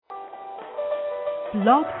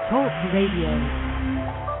Blog Talk Radio.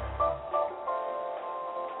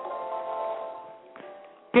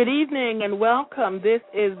 Good evening and welcome. This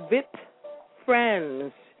is VIT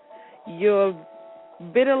Friends, your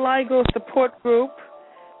VITILIGO support group.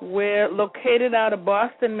 We're located out of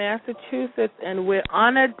Boston, Massachusetts, and we're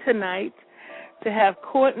honored tonight to have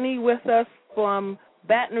Courtney with us from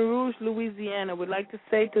Baton Rouge, Louisiana. We'd like to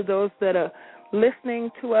say to those that are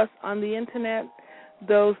listening to us on the Internet,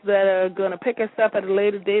 those that are going to pick us up at a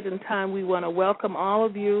later date and time, we want to welcome all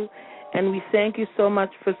of you, and we thank you so much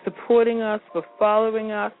for supporting us, for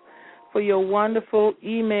following us, for your wonderful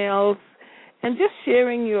emails, and just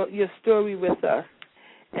sharing your story with us.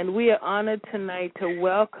 And we are honored tonight to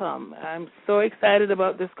welcome. I'm so excited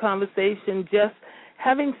about this conversation, just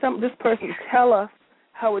having this person tell us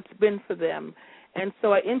how it's been for them. And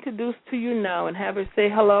so I introduce to you now and have her say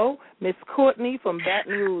hello, Miss Courtney from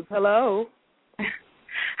Baton Rouge. Hello.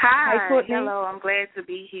 Hi, Courtney. Hello, I'm glad to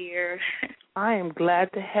be here. I am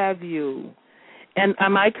glad to have you. And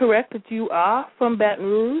am I correct that you are from Baton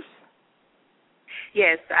Rouge?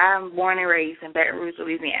 Yes, I'm born and raised in Baton Rouge,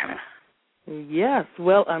 Louisiana. Yes.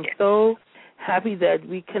 Well, I'm so happy that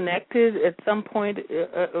we connected at some point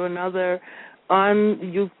or another. I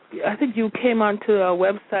think you came onto our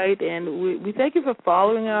website, and we thank you for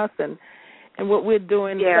following us and what we're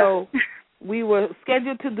doing. Yeah. So we were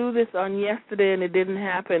scheduled to do this on yesterday, and it didn't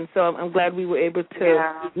happen. So I'm glad we were able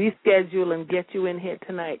to reschedule and get you in here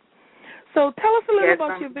tonight. So tell us a little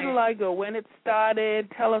about your vitiligo, when it started.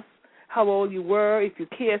 Tell us how old you were, if you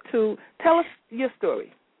care to. Tell us your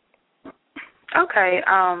story. Okay.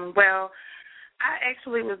 Well, I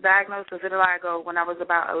actually was diagnosed with vitiligo when I was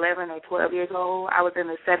about 11 or 12 years old. I was in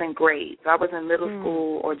the 7th grade. So I was in middle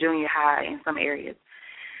school or junior high in some areas.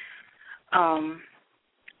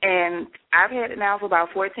 And I've had it now for about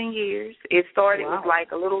 14 years. It started with like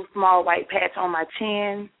a little small white patch on my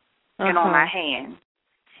chin and on my hand.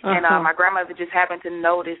 And my grandmother just happened to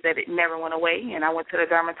notice that it never went away, and I went to the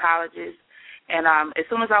dermatologist. And as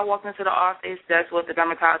soon as I walked into the office, that's what the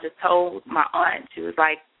dermatologist told my aunt. She was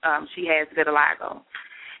like, she has vitiligo.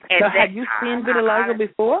 And so had you seen vitiligo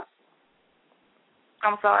before?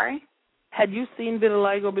 I'm sorry? Had you seen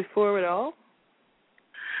vitiligo before at all?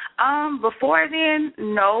 Before then,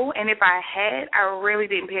 no. And if I had, I really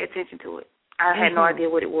didn't pay attention to it. I had no idea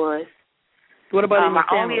what it was. What about in your my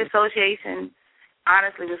family? only association,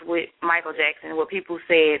 honestly, was with Michael Jackson, what people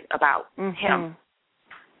said about him.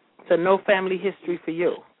 So no family history for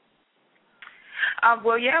you?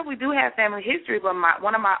 Well, yeah, we do have family history, but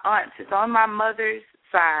one of my aunts, it's on my mother's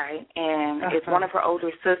side, and it's one of her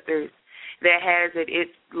older sisters that has it.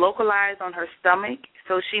 It's localized on her stomach,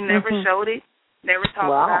 so she never showed it, never talked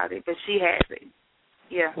about it, but she has it.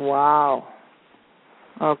 Yeah. Wow.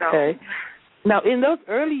 Okay. So, now, in those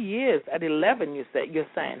early years, at 11, you're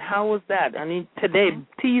saying, how was that? I mean, today,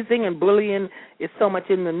 teasing and bullying is so much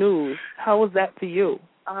in the news. How was that for you?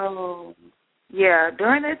 Oh, yeah.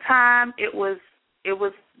 During that time, it was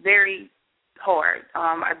very hard.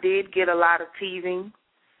 I did get a lot of teasing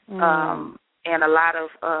and a lot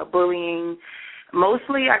of bullying.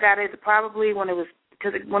 Mostly, I got it probably when it was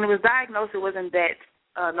diagnosed, it wasn't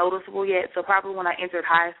that noticeable yet. So probably when I entered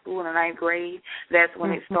high school in the 9th grade, that's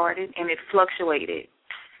when it started, and it fluctuated.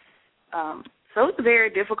 So it was a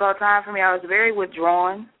very difficult time for me. I was very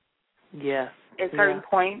withdrawn. Yes. At certain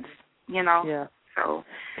points, you know. Yeah. So,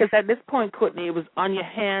 because at this point, Courtney, it was on your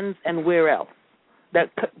hands and where else?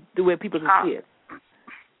 Where people can see it.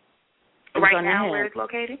 Right now, where it's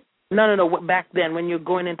located? No. Back then, when you're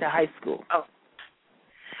going into high school. Oh.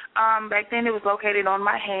 Back then, it was located on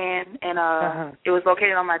my hand, and it was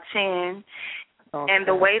located on my chin. Okay. And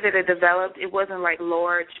the way that it developed, it wasn't like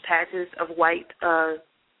large patches of white,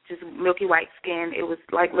 just milky white skin. It was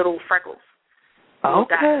like little freckles. Little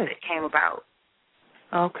dots that came about.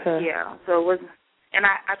 Okay. Yeah, so it was, and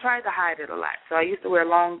I tried to hide it a lot. So I used to wear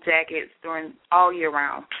long jackets all year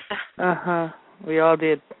round. We all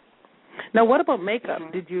did. Now, what about makeup?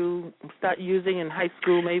 Did you start using in high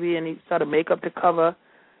school maybe any sort of makeup to cover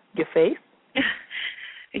your face?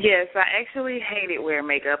 Yes, I actually hated wearing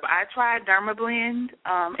makeup. I tried Dermablend.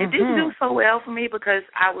 It didn't do so well for me because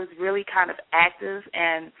I was really kind of active,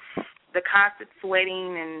 and the constant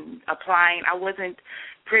sweating and applying, I wasn't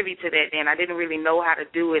privy to that then. I didn't really know how to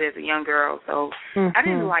do it as a young girl, so I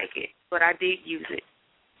didn't like it, but I did use it.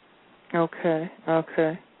 Okay.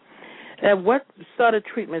 And what sort of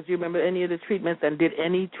treatments? Do you remember any of the treatments, and did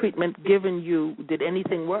any treatment given you, did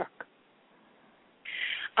anything work?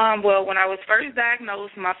 Well, when I was first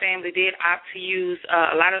diagnosed, my family did opt to use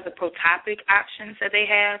a lot of the protopic options that they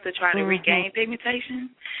have to try to regain pigmentation.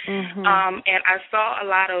 And I saw a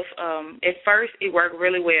lot of, at first it worked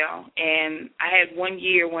really well, and I had 1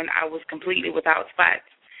 year when I was completely without spots.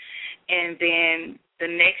 And then the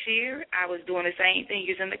next year, I was doing the same thing,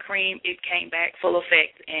 using the cream. It came back full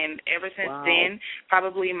effect. And ever since then,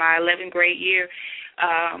 probably my 11th grade year,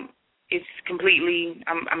 it's completely,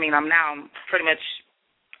 I'm pretty much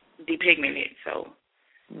depigmented. So.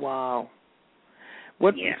 Wow.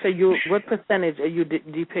 What percentage are you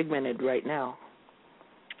depigmented right now?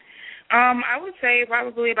 I would say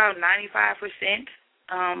probably about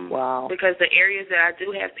 95%. Because the areas that I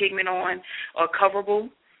do have pigment on are coverable.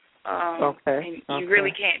 And you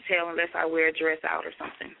really can't tell unless I wear a dress out or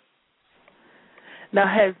something. Now,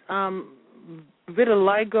 has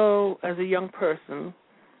vitiligo as a young person,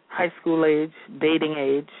 high school age, dating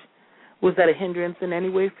age, was that a hindrance in any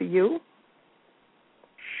way for you?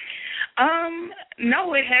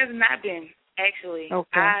 No, it has not been, actually.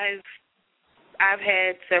 Okay. I've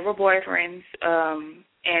had several boyfriends,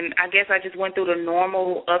 and I guess I just went through the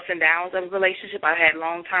normal ups and downs of a relationship. I had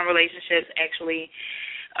long-term relationships, actually,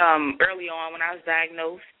 early on when I was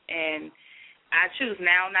diagnosed, and I choose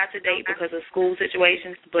now not to date because of school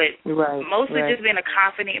situations, but mostly just being a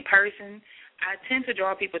confident person, I tend to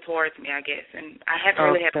draw people towards me, I guess, and I haven't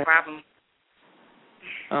really had a problem.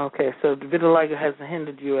 Okay, so the vitiligo hasn't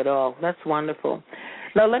hindered you at all. That's wonderful.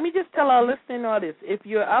 Now, let me just tell our listening audience, if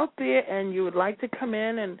you're out there and you would like to come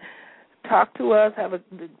in and talk to us,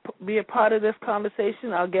 be a part of this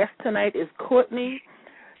conversation, our guest tonight is Courtney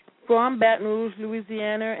from Baton Rouge,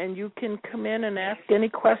 Louisiana, and you can come in and ask any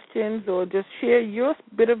questions or just share your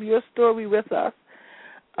bit of your story with us.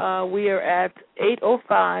 We are at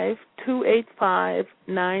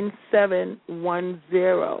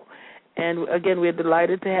 805-285-9710. And, again, we're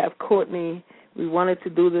delighted to have Courtney. We wanted to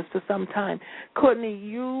do this for some time. Courtney,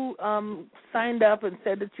 you signed up and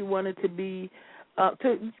said that you wanted to be a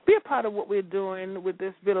part of what we're doing with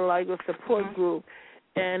this vitiligo support group,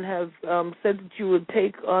 and have said that you would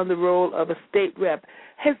take on the role of a state rep.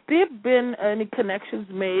 Has there been any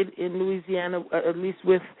connections made in Louisiana, at least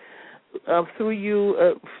with through you,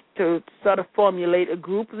 to sort of formulate a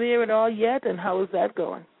group there at all yet, and how is that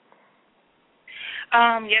going?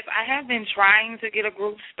 Yes, I have been trying to get a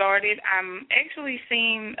group started. I'm actually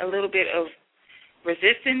seeing a little bit of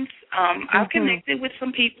resistance. I've connected with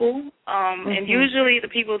some people, and usually the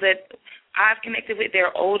people that I've connected with,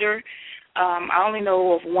 they're older. I only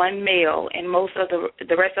know of one male, and most of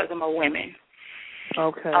the rest of them are women.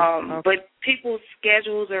 Okay. But people's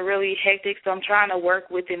schedules are really hectic, so I'm trying to work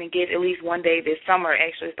with it and get at least one day this summer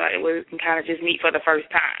actually started where we can kind of just meet for the first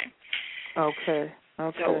time. Okay.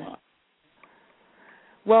 So,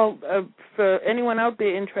 well, for anyone out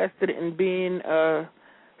there interested in being a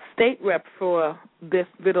state rep for this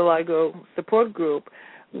vitiligo support group,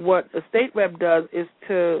 what a state rep does is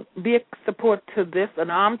to be a support to this, an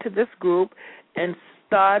arm to this group, and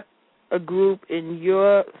start a group in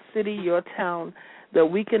your city, your town, that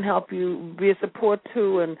we can help you be a support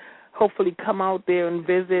to and hopefully come out there and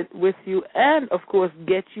visit with you and, of course,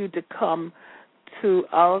 get you to come to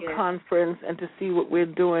our conference and to see what we're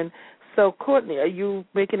doing. So, Courtney, are you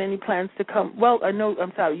making any plans to come? Well,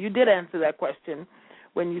 you did answer that question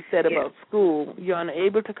when you said about school. You're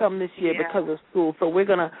unable to come this year because of school, so we're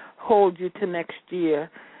going to hold you to next year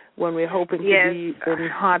when we're hoping to be in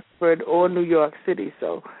Hartford or New York City,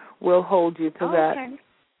 so we'll hold you to that. Okay.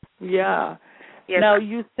 Yeah. Yes. Now,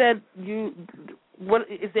 you said what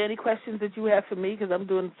is there any questions that you have for me? Because I'm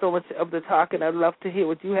doing so much of the talking. I'd love to hear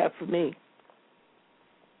what you have for me.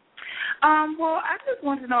 Well, I just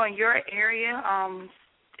want to know, in your area,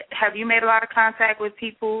 have you made a lot of contact with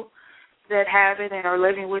people that have it and are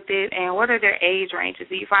living with it, and what are their age ranges?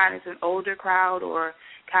 Do you find it's an older crowd or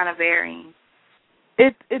kind of varying?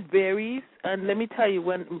 It varies, and let me tell you,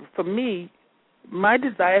 for me, my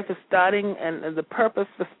desire for starting and the purpose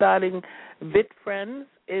for starting VIT Friends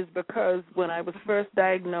is because when I was first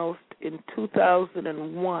diagnosed in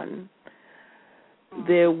 2001,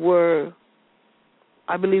 there were,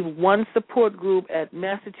 I believe, one support group at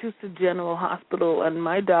Massachusetts General Hospital, and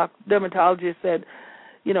my dermatologist said,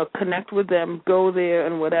 connect with them, go there,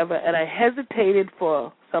 and whatever. And I hesitated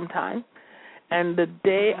for some time. And the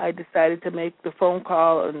day I decided to make the phone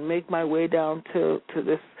call and make my way down to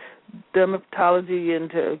this dermatology and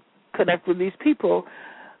to connect with these people,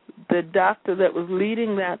 the doctor that was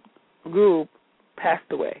leading that group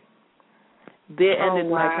passed away. There ended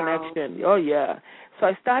my connection. Oh, yeah. So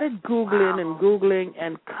I started Googling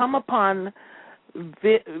and come upon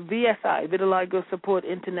VSI, Vitiligo Support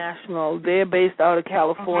International. They're based out of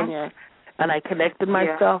California, and I connected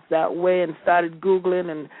myself that way and started Googling,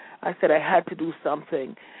 and I said I had to do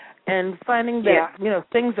something. And finding that,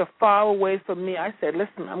 things are far away from me, I said,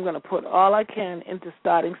 listen, I'm going to put all I can into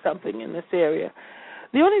starting something in this area.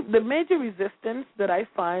 The major resistance that I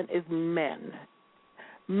find is men.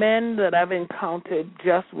 Men that I've encountered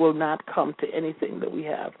just will not come to anything that we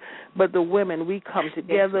have. But the women, we come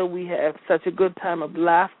together. We have such a good time of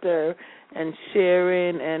laughter and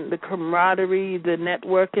sharing, and the camaraderie, the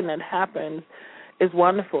networking that happens is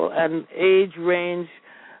wonderful. And age range,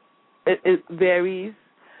 it varies.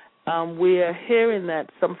 We are hearing that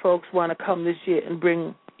some folks want to come this year and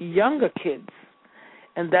bring younger kids,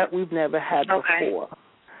 and that we've never had before.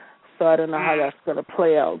 So I don't know how that's going to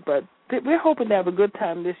play out, but we're hoping to have a good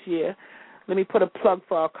time this year. Let me put a plug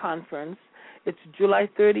for our conference. It's July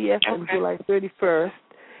 30th and July 31st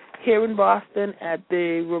here in Boston at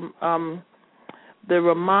the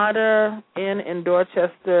Ramada Inn in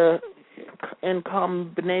Dorchester, in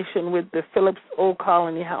combination with the Phillips Old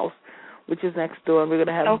Colony House, which is next door. And we're going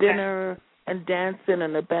to have dinner and dancing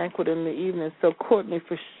and a banquet in the evening. So, Courtney,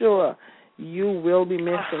 for sure, you will be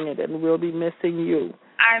missing it, and we'll be missing you.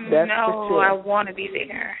 That's know. Sure. I want to be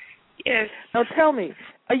there. Yes. Now, tell me,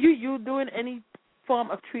 are you doing any form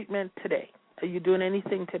of treatment today? Are you doing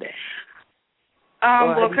anything today?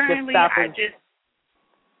 Well, currently I just...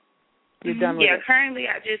 You're done with it? Currently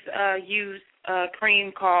I just use a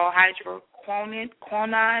cream called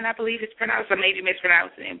hydroquinone, I believe it's pronounced. I may be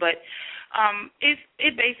mispronouncing it, but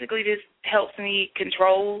it basically just helps me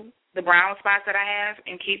control the brown spots that I have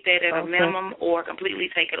and keep that at a minimum or completely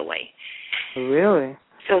take it away. Really?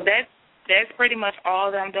 So that's pretty much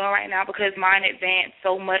all that I'm doing right now because mine advanced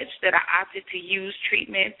so much that I opted to use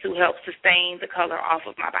treatment to help sustain the color off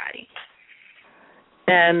of my body.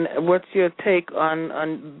 And what's your take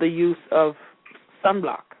on the use of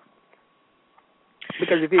sunblock?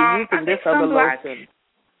 Because if you're using this other lotion...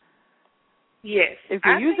 Yes. If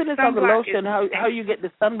you're using this other lotion, how you get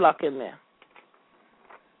the sunblock in there?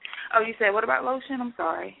 Oh, you said what about lotion? I'm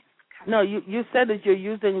sorry. No, you said that you're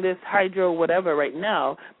using this hydro whatever right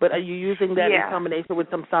now, but are you using that in combination with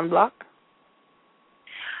some sunblock?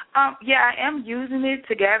 I am using it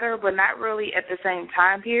together, but not really at the same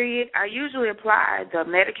time period. I usually apply the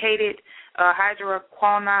medicated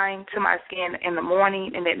hydroquinone to my skin in the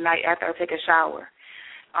morning and at night after I take a shower.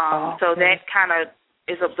 So that kind of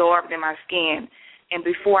is absorbed in my skin. And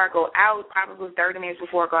before I go out, probably 30 minutes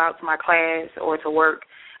before I go out to my class or to work,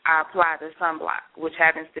 I apply the sunblock, which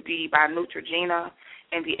happens to be by Neutrogena,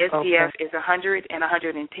 and the SPF is 100 and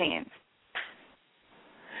 110.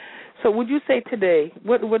 So would you say today,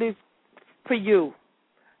 what is, for you,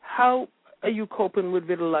 how are you coping with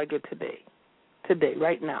vitiligo today,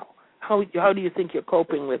 right now? How do you think you're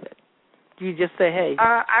coping with it? Do you just say, hey,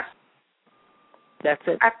 that's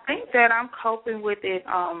it? I think that I'm coping with it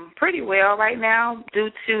pretty well right now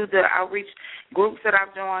due to the outreach groups that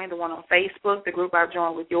I've joined, the one on Facebook, the group I've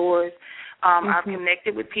joined with yours. I've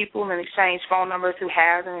connected with people and exchanged phone numbers who's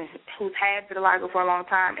had vitiligo for a long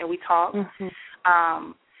time, and we talk.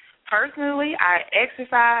 Personally, I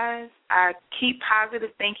exercise. I keep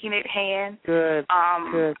positive thinking at hand. Good.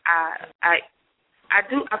 Good.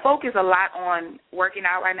 I focus a lot on working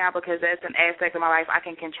out right now because that's an aspect of my life I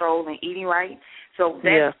can control and eating right. So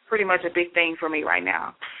that's pretty much a big thing for me right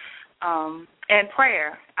now. And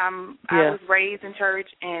prayer. I was raised in church,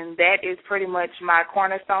 and that is pretty much my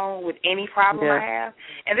cornerstone with any problem I have.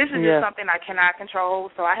 And this is just something I cannot control,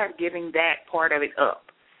 so I have given that part of it up.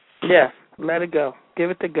 Yes, let it go.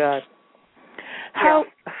 Give it to God. How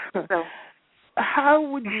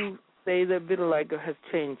would you say that vitiligo has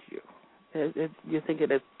changed you? You think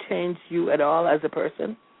it has changed you at all as a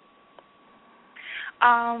person?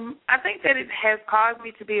 I think that it has caused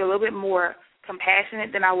me to be a little bit more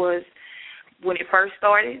compassionate than I was when it first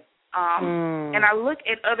started. And I look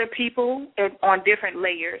at other people on different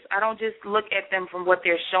layers. I don't just look at them from what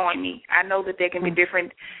they're showing me. I know that there can be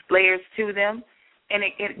different layers to them, and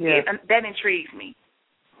that intrigues me.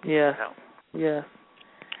 Yes, yes.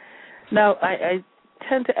 Now, I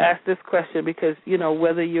tend to ask this question because,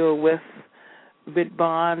 whether you're with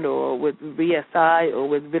VitBond or with VSI or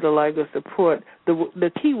with Vitiligo Support,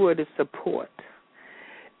 the key word is support.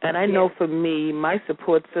 And I know for me, my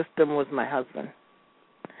support system was my husband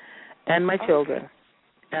and my children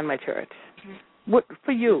and my church. What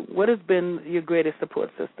for you, what has been your greatest support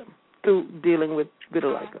system through dealing with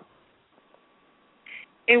vitiligo?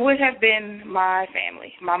 It would have been my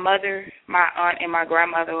family. My mother, my aunt, and my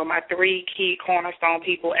grandmother were my three key cornerstone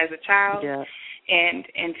people as a child. Yeah. And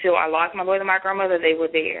until I lost my brother and my grandmother, they were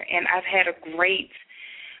there. And I've had a great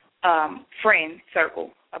friend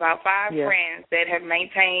circle, about 5 friends that have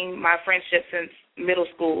maintained my friendship since middle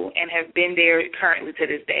school and have been there currently to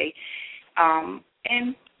this day.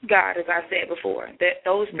 And God, as I said before, that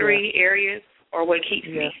those 3 areas are what keeps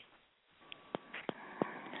me.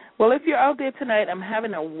 Well, if you're out there tonight, I'm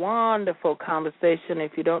having a wonderful conversation.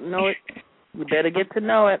 If you don't know it, you better get to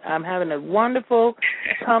know it. I'm having a wonderful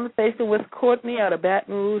conversation with Courtney out of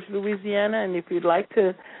Baton Rouge, Louisiana. And if you'd like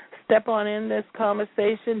to step on in this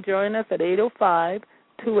conversation, join us at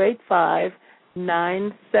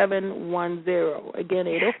 805-285-9710. Again,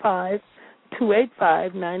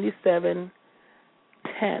 805-285-9710.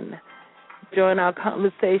 Join our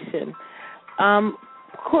conversation.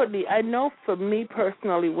 Courtney, I know for me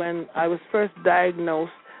personally, when I was first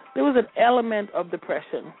diagnosed, there was an element of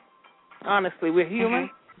depression. Honestly, we're human.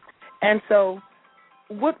 And so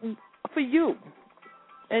what, for you,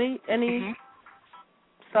 any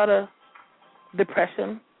sort of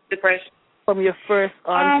depression? Depression. From your first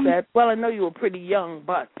onset? Well, I know you were pretty young,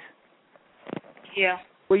 but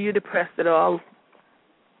were you depressed at all?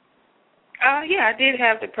 I did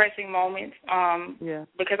have depressing moments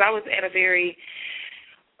because I was at a very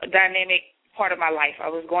dynamic part of my life. I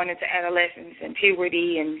was going into adolescence and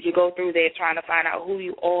puberty, and you go through that trying to find out who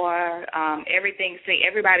you are.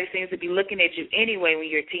 Everybody seems to be looking at you anyway when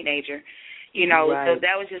you're a teenager, So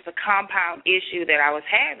that was just a compound issue that I was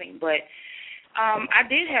having. But I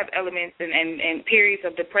did have elements and periods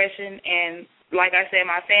of depression, and like I said,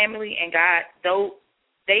 my family and God, though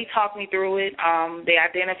they talked me through it. They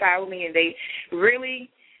identified with me, and they really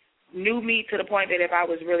knew me to the point that if I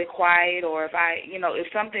was really quiet or if if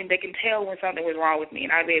something, they can tell when something was wrong with me,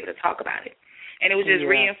 and I'd be able to talk about it. And it was just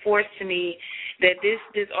reinforced to me that this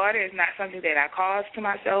disorder is not something that I caused to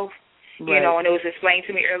myself, and it was explained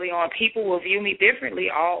to me early on. People will view me differently,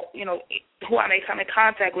 who I may come in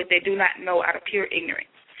contact with, they do not know out of pure ignorance.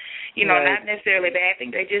 Not necessarily a bad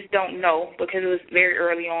thing. They just don't know because it was very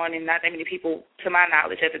early on and not that many people, to my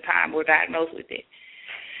knowledge at the time, were diagnosed with it.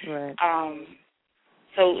 Right.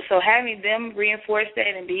 So having them reinforce that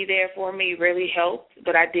and be there for me really helped.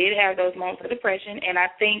 But I did have those moments of depression, and I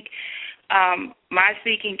think my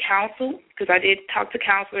seeking counsel, because I did talk to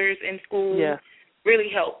counselors in school, really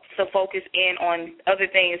helped to focus in on other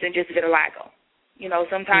things than just vitiligo.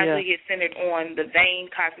 Sometimes we get centered on the vain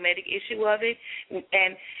cosmetic issue of it,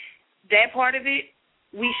 and that part of it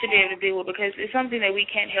we should be able to deal with because it's something that we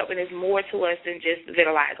can't help, and it's more to us than just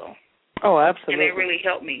vitiligo. Oh, absolutely. And it really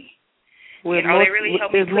helped me. They really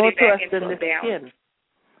helped me put it back into a balance.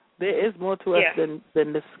 There is more to us than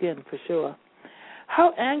the skin, for sure.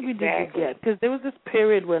 How angry did you get? Because there was this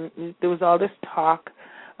period when there was all this talk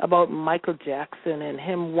about Michael Jackson and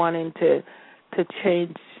him wanting to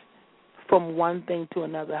change from one thing to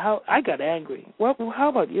another. I got angry. How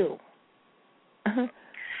about you?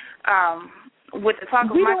 With the talk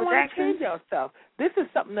of we Michael don't want Jackson? to change ourselves. This is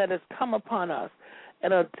something that has come upon us.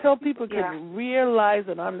 And until people can realize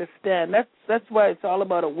and understand, that's why it's all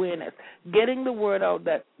about awareness, getting the word out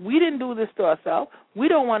that we didn't do this to ourselves. We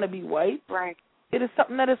don't want to be white. Right. It is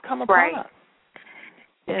something that has come upon us.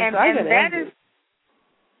 And so I get angry.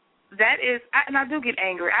 I do get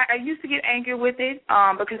angry. I used to get angry with it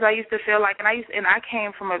because I used to feel like, and I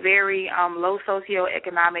came from a very low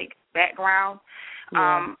socioeconomic background,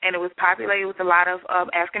 and it was populated with a lot of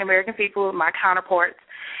African American people, my counterparts.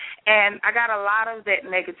 And I got a lot of that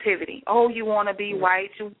negativity. Oh, you want to be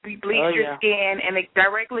white, you bleach your skin, and it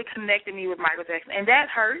directly connected me with Michael Jackson. And that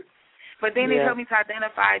hurt, but then it helped me to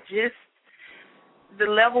identify just the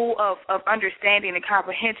level of understanding and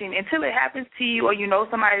comprehension. Until it happens to you or you know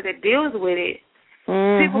somebody that deals with it,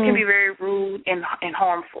 people can be very rude and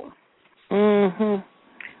harmful.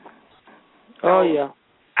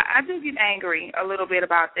 I do get angry a little bit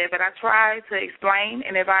about that, but I try to explain,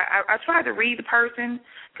 and if I try to read the person,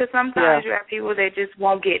 because sometimes you have people that just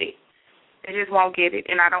won't get it. They just won't get it,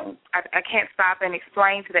 and I can't stop and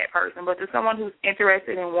explain to that person. But to someone who's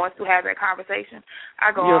interested and wants to have that conversation,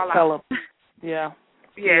 I go all out. Tell them. Yeah.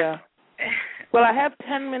 Well, I have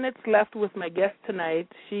 10 minutes left with my guest tonight.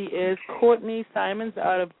 She is Courtney Simons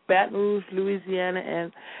out of Baton Rouge, Louisiana,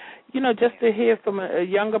 and just to hear from a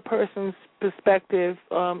younger person's perspective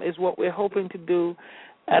is what we're hoping to do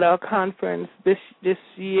at our conference. This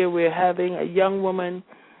year we're having a young woman,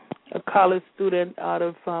 a college student out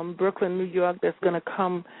of Brooklyn, New York, that's going to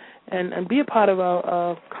come and be a part of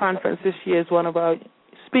our conference this year as one of our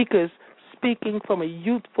speakers, speaking from a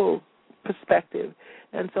youthful perspective.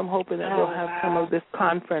 And so I'm hoping that we'll have some of this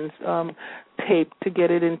conference tape to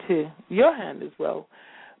get it into your hand as well.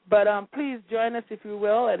 But please join us, if you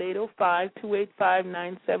will, at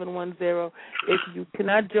 805-285-9710. If you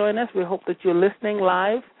cannot join us, we hope that you're listening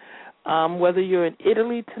live, whether you're in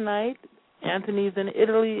Italy tonight. Anthony's in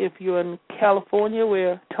Italy. If you're in California,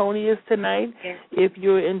 where Tony is tonight. Yes. If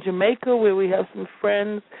you're in Jamaica, where we have some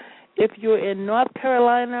friends. If you're in North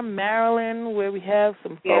Carolina, Maryland, where we have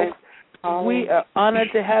some folks. We are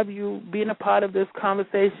honored to have you being a part of this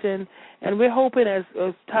conversation, and we're hoping as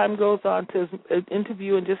time goes on to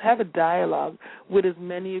interview and just have a dialogue with as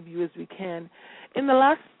many of you as we can. In the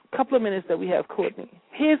last couple of minutes that we have, Courtney,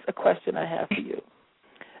 here's a question I have for you.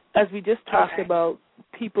 As we just talked about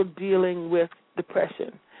people dealing with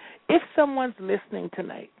depression, if someone's listening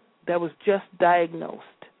tonight that was just diagnosed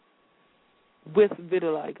with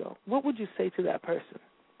vitiligo, what would you say to that person?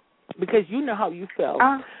 Because you know how you felt.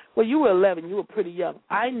 Well, you were 11. You were pretty young.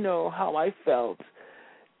 I know how I felt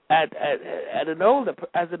as an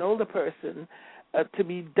older person to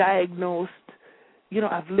be diagnosed. You know,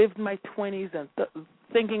 I've lived my 20s and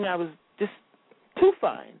thinking I was just too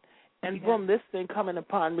fine, and boom, this thing coming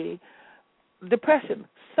upon me. Depression.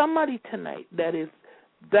 Somebody tonight that is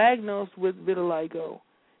diagnosed with vitiligo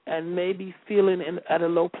and maybe feeling at a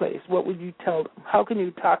low place, what would you tell them? How can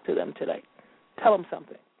you talk to them tonight? Tell them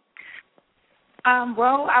something.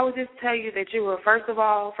 Well, I would just tell you that you were, first and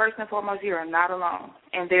foremost, you are not alone.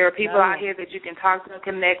 And there are people out here that you can talk to and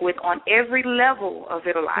connect with on every level of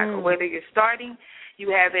vitiligo, whether you're starting, you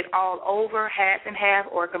have it all over, half and half,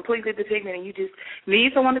 or completely depigmented, and you just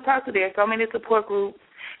need someone to talk to. There are so many support groups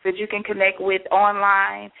that you can connect with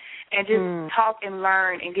online and just talk and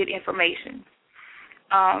learn and get information.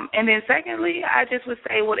 And then secondly, I just would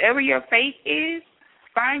say whatever your faith is,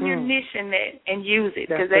 find your niche in that and use it,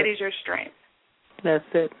 because that is your strength. That's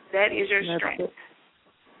it. That is your strength. It.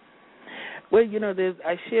 Well, you know,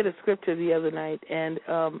 I shared a scripture the other night, and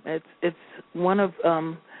it's one of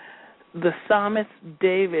the psalmist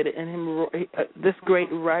David, and this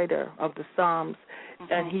great writer of the Psalms,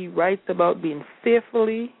 and he writes about being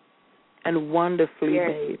fearfully and wonderfully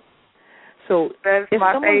made. So that's if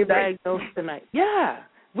my someone's favorite. diagnosed tonight,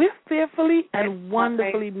 we're fearfully and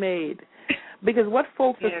wonderfully made. Because what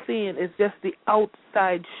folks are seeing is just the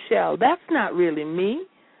outside shell. That's not really me.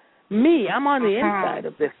 I'm on the inside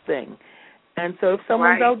of this thing. And so if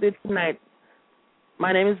someone's out there tonight,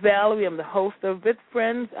 my name is Valerie. I'm the host of VIT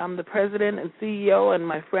Friends. I'm the president and CEO, and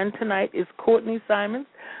my friend tonight is Courtney Simons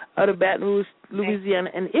out of Baton Rouge,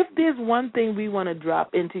 Louisiana. And if there's one thing we want to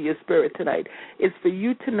drop into your spirit tonight, it's for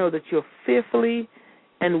you to know that you're fearfully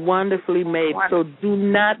and wonderfully made. So do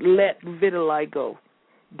not let vitiligo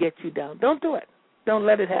get you down. Don't do it. Don't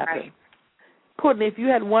let it happen. Right. Courtney, if you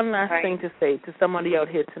had one last thing to say to somebody out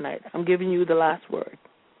here tonight, I'm giving you the last word.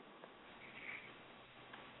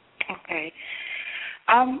 Okay.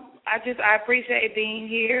 I appreciate being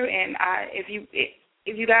here, and if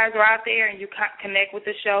you guys are out there and you connect with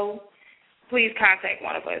the show, please contact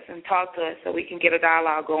one of us and talk to us so we can get a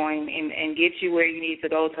dialogue going and get you where you need to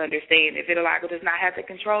go to understand that vitiligo does not have to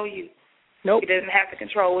control you. Nope. It doesn't have to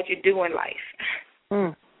control what you do in life.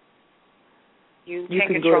 You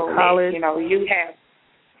can control go to college. it. You know,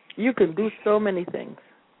 you can do so many things.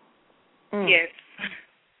 Yes.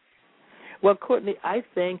 Well, Courtney, I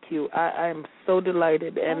thank you. I'm so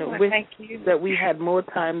delighted, and wish that we had more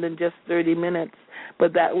time than just 30 minutes,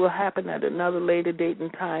 but that will happen at another later date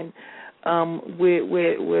and time.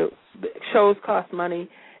 Shows cost money,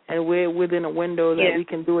 and we're within a window that we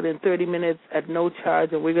can do it in 30 minutes at no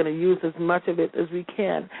charge, and we're going to use as much of it as we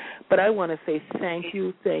can. But I want to say thank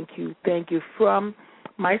you from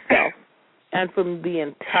myself and from the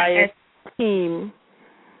entire team.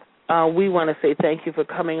 We want to say thank you for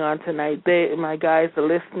coming on tonight. My guys are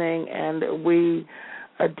listening, and we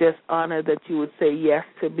are just honored that you would say yes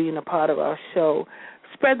to being a part of our show.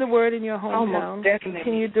 Spread the word in your hometown.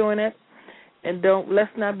 Continue doing it. And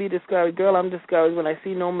let's not be discouraged. Girl, I'm discouraged when I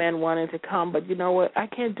see no man wanting to come, but you know what? I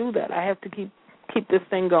can't do that. I have to keep this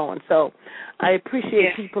thing going. So I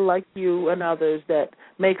appreciate people like you and others that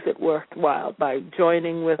makes it worthwhile by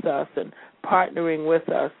joining with us and partnering with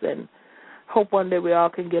us, and hope one day we all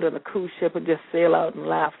can get on a cruise ship and just sail out and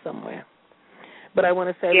laugh somewhere. But I want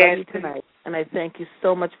to say I love you tonight, and I thank you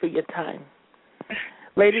so much for your time.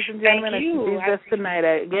 Ladies and gentlemen, I see this tonight.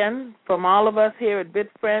 Again, from all of us here at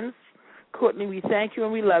VIT Friends, Courtney, we thank you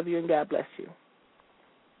and we love you, and God bless you.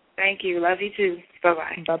 Thank you. Love you too.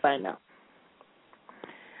 Bye-bye. Bye-bye now.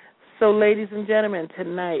 So, ladies and gentlemen,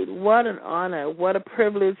 tonight, what an honor, what a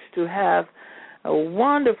privilege to have a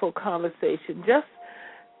wonderful conversation, just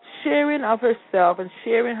sharing of herself and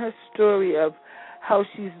sharing her story of how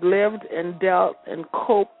she's lived and dealt and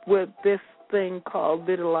coped with this thing called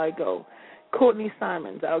vitiligo. Courtney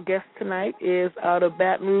Simons. Our guest tonight is out of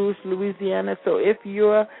Baton Rouge, Louisiana. So if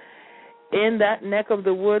you're in that neck of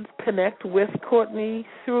the woods, connect with Courtney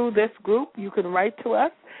through this group. You can write to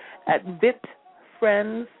us at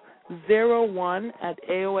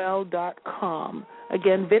vitfriends01@aol.com.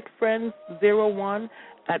 Again,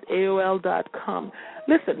 vitfriends01@aol.com.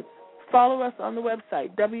 Listen, follow us on the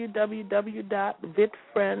website,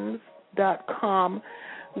 www.vitfriends.com,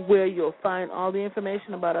 where you'll find all the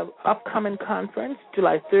information about our upcoming conference,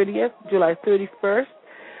 July 30th, July 31st.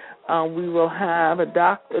 We will have a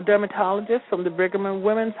dermatologist from the Brigham and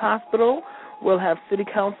Women's Hospital. We'll have city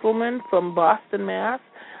councilmen from Boston, Mass.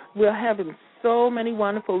 We're having so many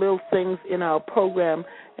wonderful little things in our program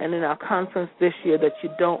and in our conference this year that you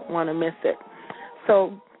don't want to miss it.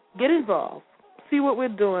 So get involved. See what we're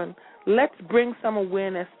doing. Let's bring some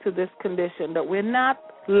awareness to this condition, that we're not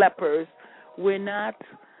lepers. We're not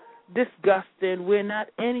disgusted. We're not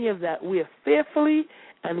any of that. We're fearfully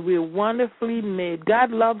and we're wonderfully made.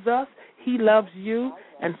 God loves us. He loves you.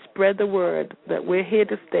 And spread the word that we're here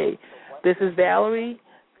to stay. This is Valerie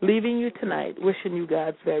leaving you tonight, wishing you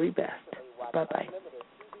God's very best. Bye-bye.